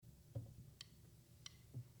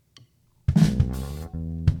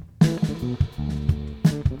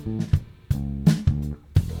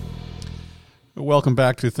Welcome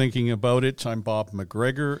back to Thinking About It. I'm Bob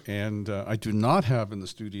McGregor, and I do not have in the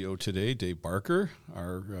studio today Dave Barker,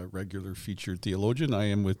 our regular featured theologian. I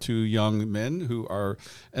am with two young men who are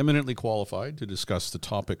eminently qualified to discuss the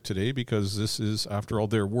topic today because this is, after all,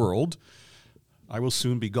 their world. I will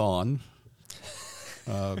soon be gone,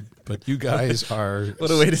 but you guys are... What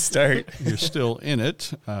a way to start. You're still in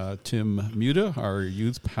it. Tim Muda, our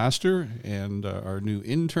youth pastor, and our new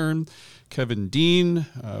intern, Kevin Dean,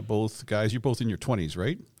 both guys, you're both in your 20s,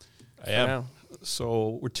 right? I am.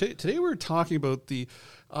 So today we're talking about the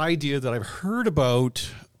idea that I've heard about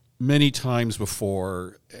many times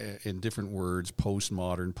before in different words,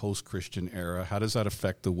 postmodern, post-Christian era. How does that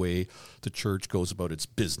affect the way the church goes about its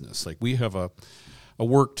business? Like, we have a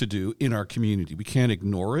work to do in our community. We can't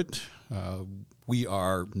ignore it. We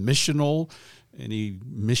are missional. Any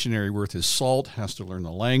missionary worth his salt has to learn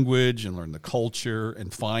the language and learn the culture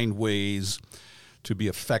and find ways to be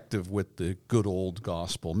effective with the good old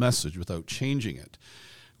gospel message without changing it.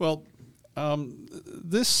 Well,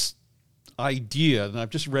 this idea, and I've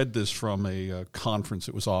just read this from a conference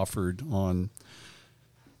that was offered on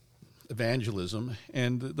evangelism,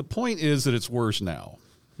 and the point is that it's worse now,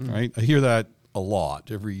 right? I hear that a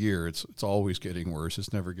lot every year. It's always getting worse.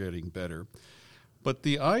 It's never getting better. But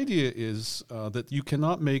the idea is that you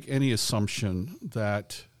cannot make any assumption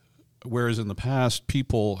that, whereas in the past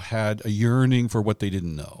people had a yearning for what they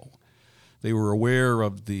didn't know, they were aware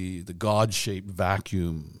of the God-shaped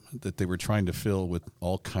vacuum that they were trying to fill with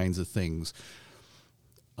all kinds of things.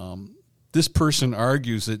 This person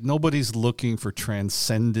argues that nobody's looking for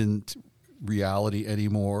transcendent reality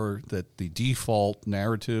anymore, that the default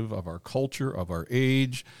narrative of our culture, of our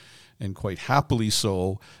age, and quite happily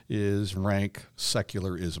so, is rank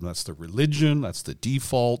secularism. That's the religion, that's the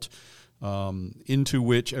default, into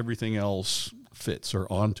which everything else fits,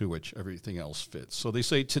 or onto which everything else fits. So they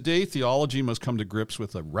say today theology must come to grips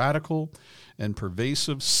with a radical and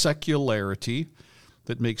pervasive secularity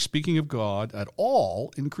that makes speaking of God at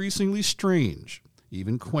all increasingly strange,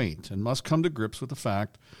 even quaint, and must come to grips with the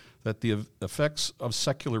fact that the effects of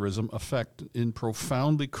secularism affect in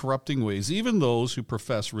profoundly corrupting ways even those who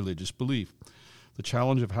profess religious belief. The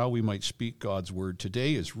challenge of how we might speak God's word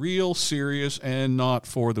today is real, serious, and not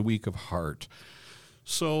for the weak of heart.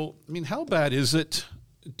 So, I mean, how bad is it?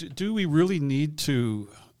 Do we really need to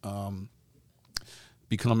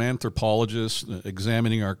become anthropologists,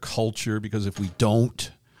 examining our culture? Because if we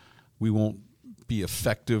don't, we won't be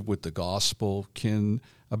effective with the gospel. Can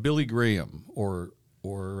a Billy Graham or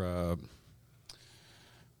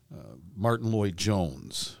Martin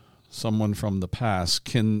Lloyd-Jones, someone from the past,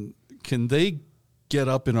 can they get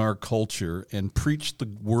up in our culture and preach the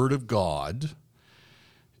word of God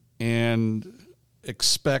and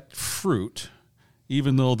expect fruit,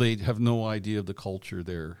 even though they have no idea of the culture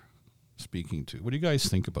they're speaking to? What do you guys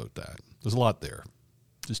think about that? There's a lot there.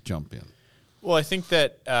 Just jump in. Well, I think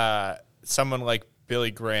that someone like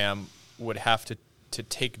Billy Graham would have to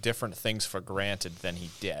take different things for granted than he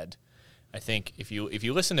did. I think if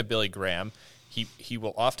you listen to Billy Graham, he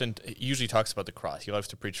will often, he usually talks about the cross. He loves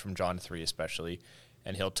to preach from John 3 especially,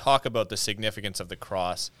 and he'll talk about the significance of the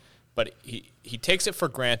cross, but he takes it for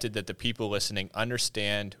granted that the people listening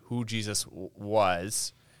understand who Jesus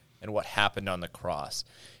was and what happened on the cross.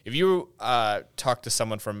 If you talk to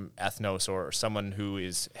someone from ethnos or someone who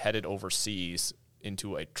is headed overseas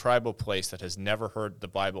into a tribal place that has never heard the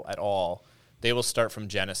Bible at all, they will start from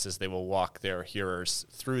Genesis. They will walk their hearers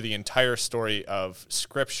through the entire story of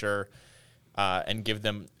Scripture and give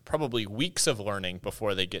them probably weeks of learning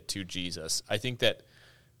before they get to Jesus. I think that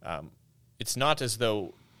it's not as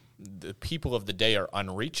though the people of the day are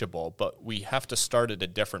unreachable, but we have to start at a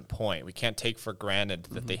different point. We can't take for granted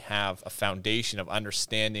that they have a foundation of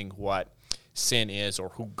understanding what sin is or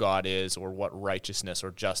who God is or what righteousness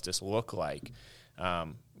or justice look like.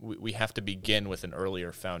 We have to begin with an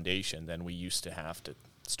earlier foundation than we used to have to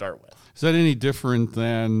start with. Is that any different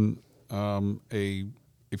than a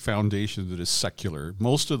foundation that is secular?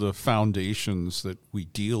 Most of the foundations that we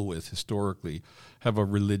deal with historically have a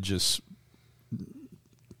religious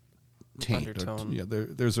taint.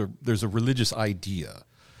 Undertone. There's a religious idea,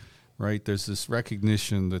 right? There's this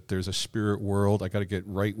recognition that there's a spirit world. I got to get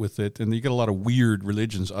right with it, and you get a lot of weird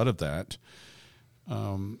religions out of that.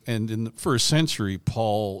 And in the first century,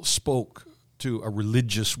 Paul spoke to a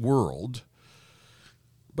religious world,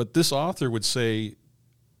 but this author would say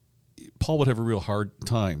Paul would have a real hard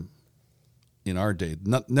time in our day.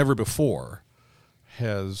 Never before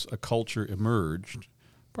has a culture emerged,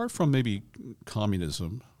 apart from maybe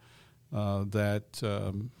communism,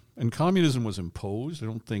 and communism was imposed. I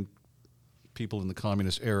don't think people in the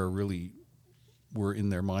communist era really were in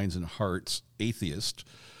their minds and hearts atheist.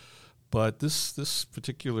 But this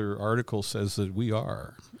particular article says that we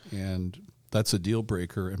are, and that's a deal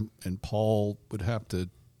breaker, and Paul would have to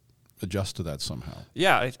adjust to that somehow.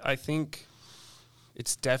 Yeah, I think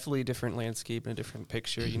it's definitely a different landscape and a different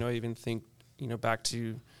picture. I even think, back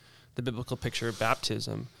to the biblical picture of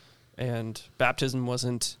baptism, and baptism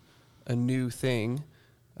wasn't a new thing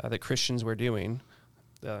that Christians were doing.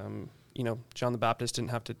 John the Baptist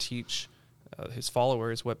didn't have to teach his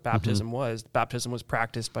followers what baptism was. Baptism was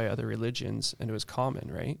practiced by other religions, and it was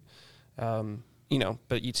common, right?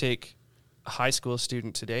 But you take a high school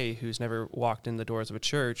student today who's never walked in the doors of a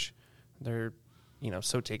church, they're,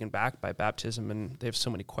 so taken back by baptism, and they have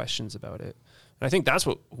so many questions about it. And I think that's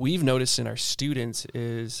what we've noticed in our students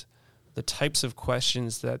is the types of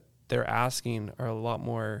questions that they're asking are a lot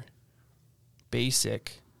more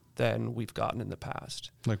basic than we've gotten in the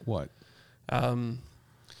past. Like what? Now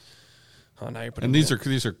you're and these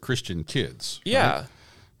are Christian kids. Yeah. Right?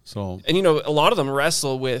 So, and a lot of them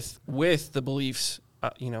wrestle with the beliefs,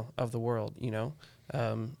 of the world.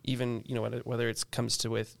 Even whether it comes to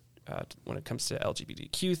when it comes to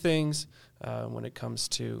LGBTQ things, when it comes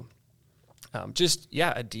to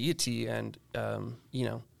a deity and a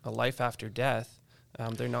life after death.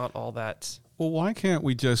 They're not all that. Well, why can't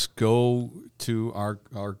we just go to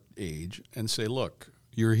our age and say, look,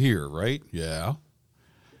 you're here, right? Yeah.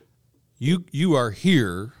 You are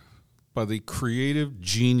here by the creative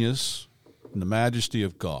genius and the majesty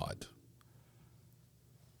of God.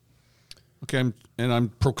 Okay, I'm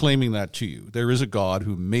proclaiming that to you. There is a God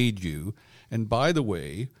who made you, and by the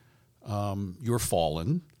way, you're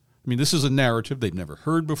fallen. I mean, this is a narrative they've never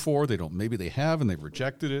heard before. Maybe they have, and they've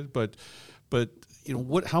rejected it. But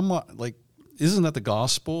what? How much? Like, isn't that the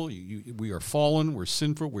gospel? We are fallen. We're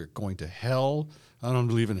sinful. We're going to hell. I don't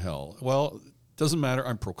believe in hell. Well, doesn't matter.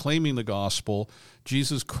 I'm proclaiming the gospel.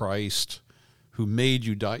 Jesus Christ, who made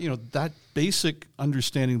you die. That basic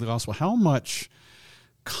understanding of the gospel. How much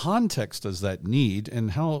context does that need,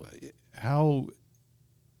 and how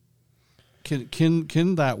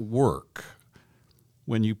can that work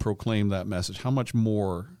when you proclaim that message? How much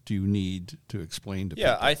more do you need to explain to people?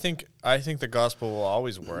 Yeah, I think the gospel will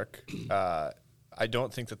always work. I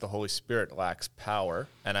don't think that the Holy Spirit lacks power,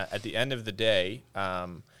 and at the end of the day,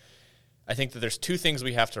 I think that there's two things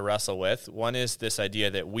we have to wrestle with. One is this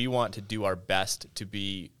idea that we want to do our best to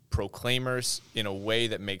be proclaimers in a way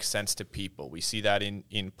that makes sense to people. We see that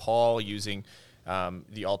in Paul using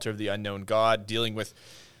the altar of the unknown God, dealing with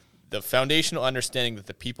the foundational understanding that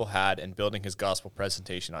the people had and building his gospel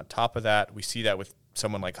presentation on top of that. We see that with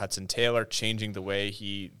someone like Hudson Taylor, changing the way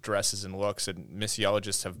he dresses and looks, and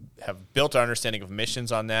missiologists have built our understanding of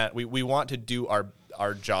missions on that. We want to do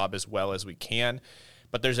our job as well as we can.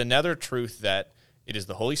 But there's another truth that it is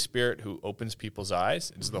the Holy Spirit who opens people's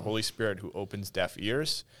eyes. It is the Holy Spirit who opens deaf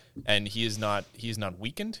ears, and he is not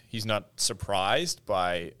weakened. He's not surprised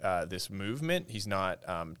by this movement. He's not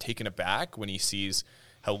taken aback when he sees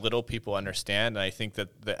how little people understand. And I think that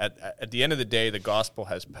at the end of the day, the gospel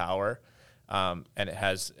has power, and it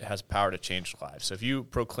has power to change lives. So if you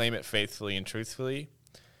proclaim it faithfully and truthfully,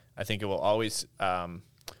 I think it will always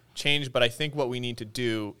change. But I think what we need to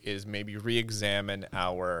do is maybe re-examine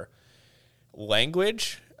our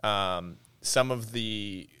language, some of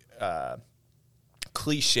the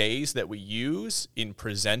cliches that we use in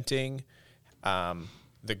presenting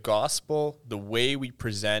the gospel, the way we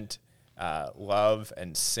present love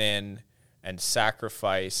and sin and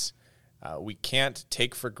sacrifice. We can't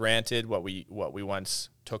take for granted what we once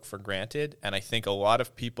took for granted. And I think a lot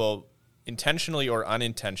of people, intentionally or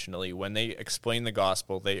unintentionally, when they explain the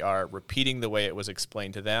gospel, they are repeating the way it was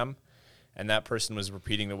explained to them, and that person was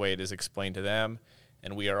repeating the way it is explained to them,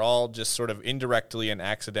 and we are all just sort of indirectly and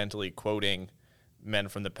accidentally quoting men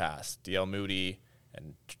from the past, D.L. Moody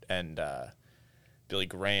and Billy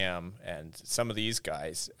Graham and some of these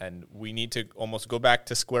guys, and we need to almost go back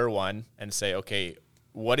to square one and say, okay,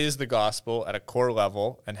 what is the gospel at a core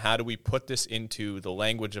level, and how do we put this into the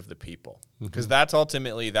language of the people? Because that's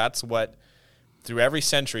what, through every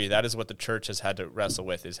century, that is what the church has had to wrestle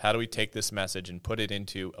with, is how do we take this message and put it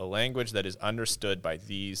into a language that is understood by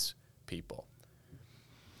these people?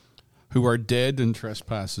 Who are dead in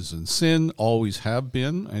trespasses and sin, always have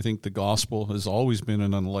been. I think the gospel has always been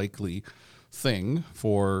an unlikely thing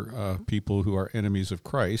for people who are enemies of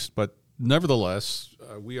Christ, but nevertheless,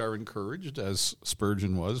 we are encouraged, as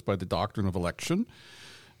Spurgeon was, by the doctrine of election,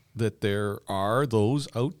 that there are those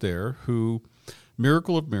out there who,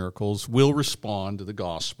 miracle of miracles, will respond to the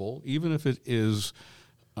gospel, even if it is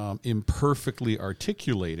imperfectly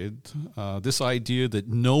articulated. This idea that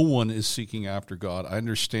no one is seeking after God. I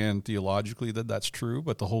understand theologically that that's true,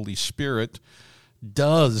 but the Holy Spirit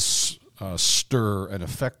does stir and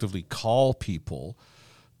effectively call people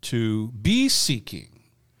to be seeking.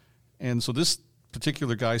 And so this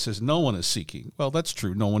particular guy says no one is seeking. Well, that's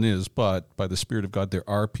true. No one is, but by the Spirit of God, there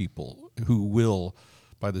are people who will,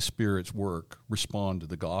 by the Spirit's work, respond to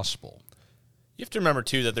the gospel. You have to remember,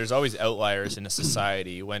 too, that there's always outliers in a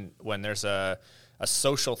society when there's a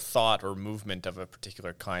social thought or movement of a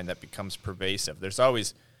particular kind that becomes pervasive. There's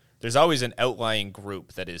always an outlying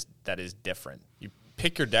group that is different. You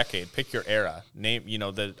pick your decade, pick your era. Name,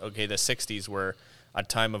 the 60s were a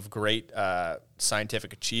time of great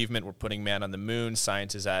scientific achievement. We're putting man on the moon.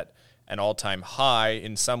 Science is at an all-time high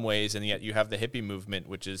in some ways, and yet you have the hippie movement,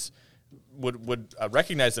 which would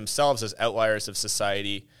recognize themselves as outliers of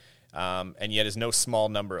society, and yet is no small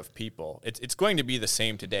number of people. It's going to be the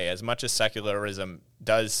same today. As much as secularism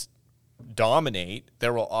does dominate,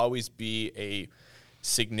 there will always be a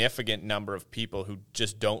significant number of people who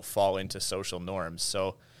just don't fall into social norms.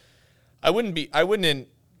 So I wouldn't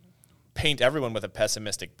paint everyone with a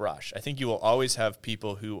pessimistic brush. I think you will always have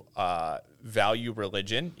people who value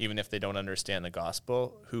religion, even if they don't understand the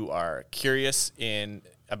gospel, who are curious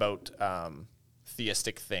about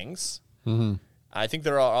theistic things. Mm-hmm. I think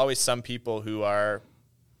there are always some people who are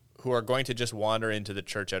going to just wander into the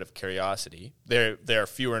church out of curiosity. There are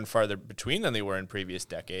fewer and farther between than they were in previous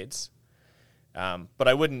decades. But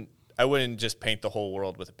I wouldn't just paint the whole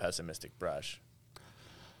world with a pessimistic brush.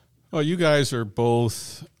 Well, you guys are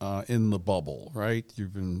both in the bubble, right?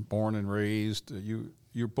 You've been born and raised.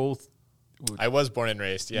 You're both. I was born and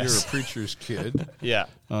raised. Yes, you're a preacher's kid. Yeah.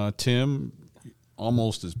 Tim,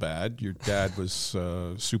 almost as bad. Your dad was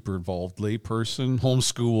a super involved layperson,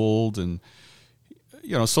 homeschooled, and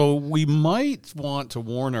so we might want to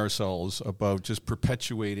warn ourselves about just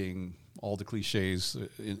perpetuating all the cliches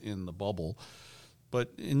in the bubble.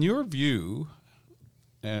 But in your view,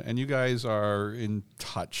 and you guys are in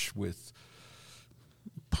touch with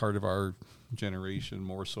part of our generation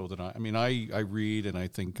more so than I. I mean, I read and I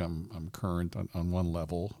think I'm current on one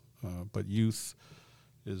level, but youth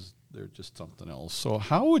they're just something else. So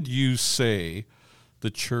how would you say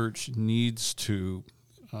the church needs to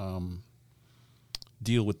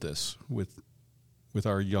deal with this, with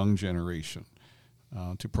our young generation,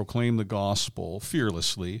 to proclaim the gospel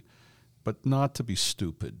fearlessly, but not to be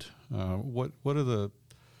stupid? What are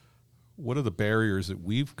the barriers that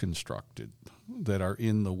we've constructed that are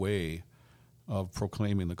in the way of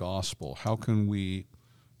proclaiming the gospel? How can we,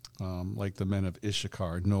 like the men of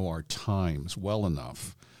Issachar, know our times well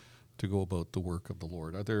enough to go about the work of the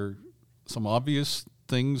Lord? Are there some obvious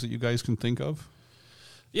things that you guys can think of?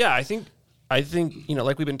 Yeah, I think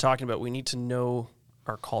like we've been talking about, we need to know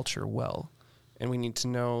our culture well, and we need to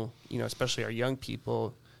know, especially our young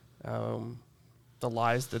people, the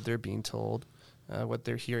lies that they're being told, what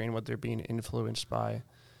they're hearing, what they're being influenced by,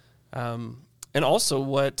 and also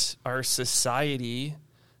what our society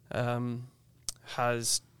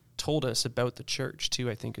has told us about the church too.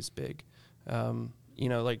 I think is big.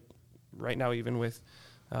 Like right now, even with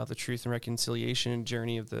the Truth and Reconciliation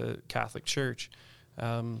journey of the Catholic Church,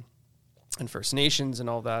 and First Nations and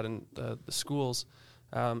all that, and the schools,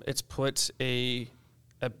 it's put a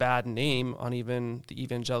bad name on even the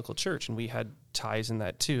evangelical church, and we had ties in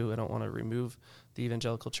that too. I don't want to remove the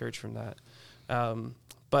evangelical church from that.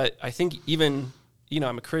 But I think even,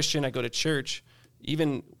 I'm a Christian, I go to church,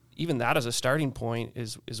 even that as a starting point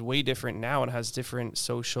is way different now and has different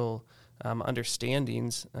social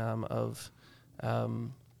understandings of,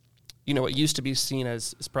 what used to be seen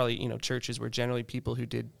as probably, churches were generally people who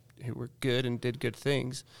were good and did good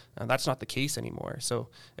things. That's not the case anymore. So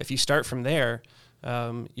if you start from there,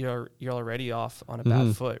 you're already off on a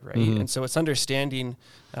bad foot, right? Mm-hmm. And so it's understanding,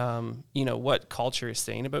 what culture is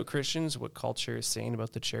saying about Christians, what culture is saying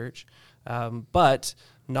about the church, but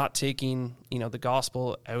not taking, the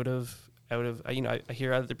gospel out of. I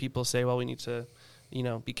hear other people say, well, we need to,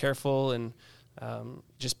 be careful and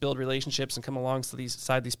just build relationships and come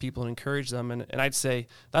alongside these people and encourage them. And I'd say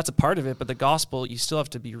that's a part of it, but the gospel, you still have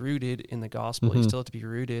to be rooted in the gospel. Mm-hmm. You still have to be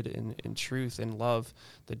rooted in truth and love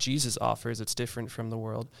that Jesus offers. It's different from the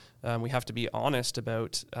world. We have to be honest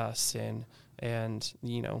about sin and,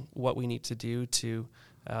 what we need to do to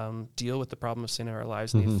deal with the problem of sin in our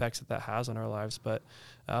lives and the effects that has on our lives. But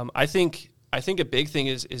I think a big thing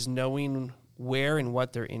is knowing where and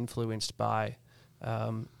what they're influenced by.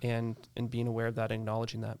 And being aware of that,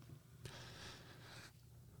 acknowledging that.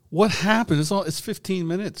 What happened? It's 15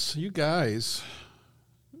 minutes. You guys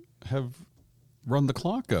have run the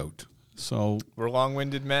clock out. So We're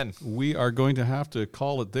long-winded men. we are going to have to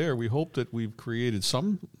call it there. We hope that we've created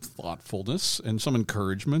some thoughtfulness and some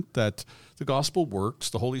encouragement that the gospel works.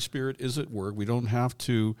 The Holy Spirit is at work. We don't have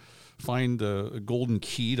to find a golden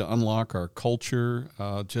key to unlock our culture.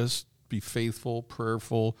 Just be faithful,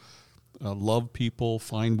 prayerful, love people,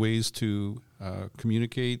 find ways to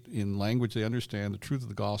communicate in language they understand, the truth of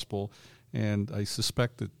the gospel, and I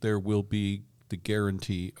suspect that there will be the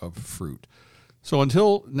guarantee of fruit. So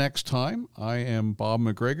until next time, I am Bob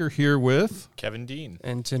McGregor here with Kevin Dean.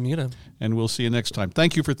 And Tim Muda. and we'll see you next time.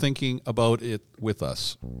 Thank you for thinking about it with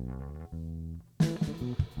us.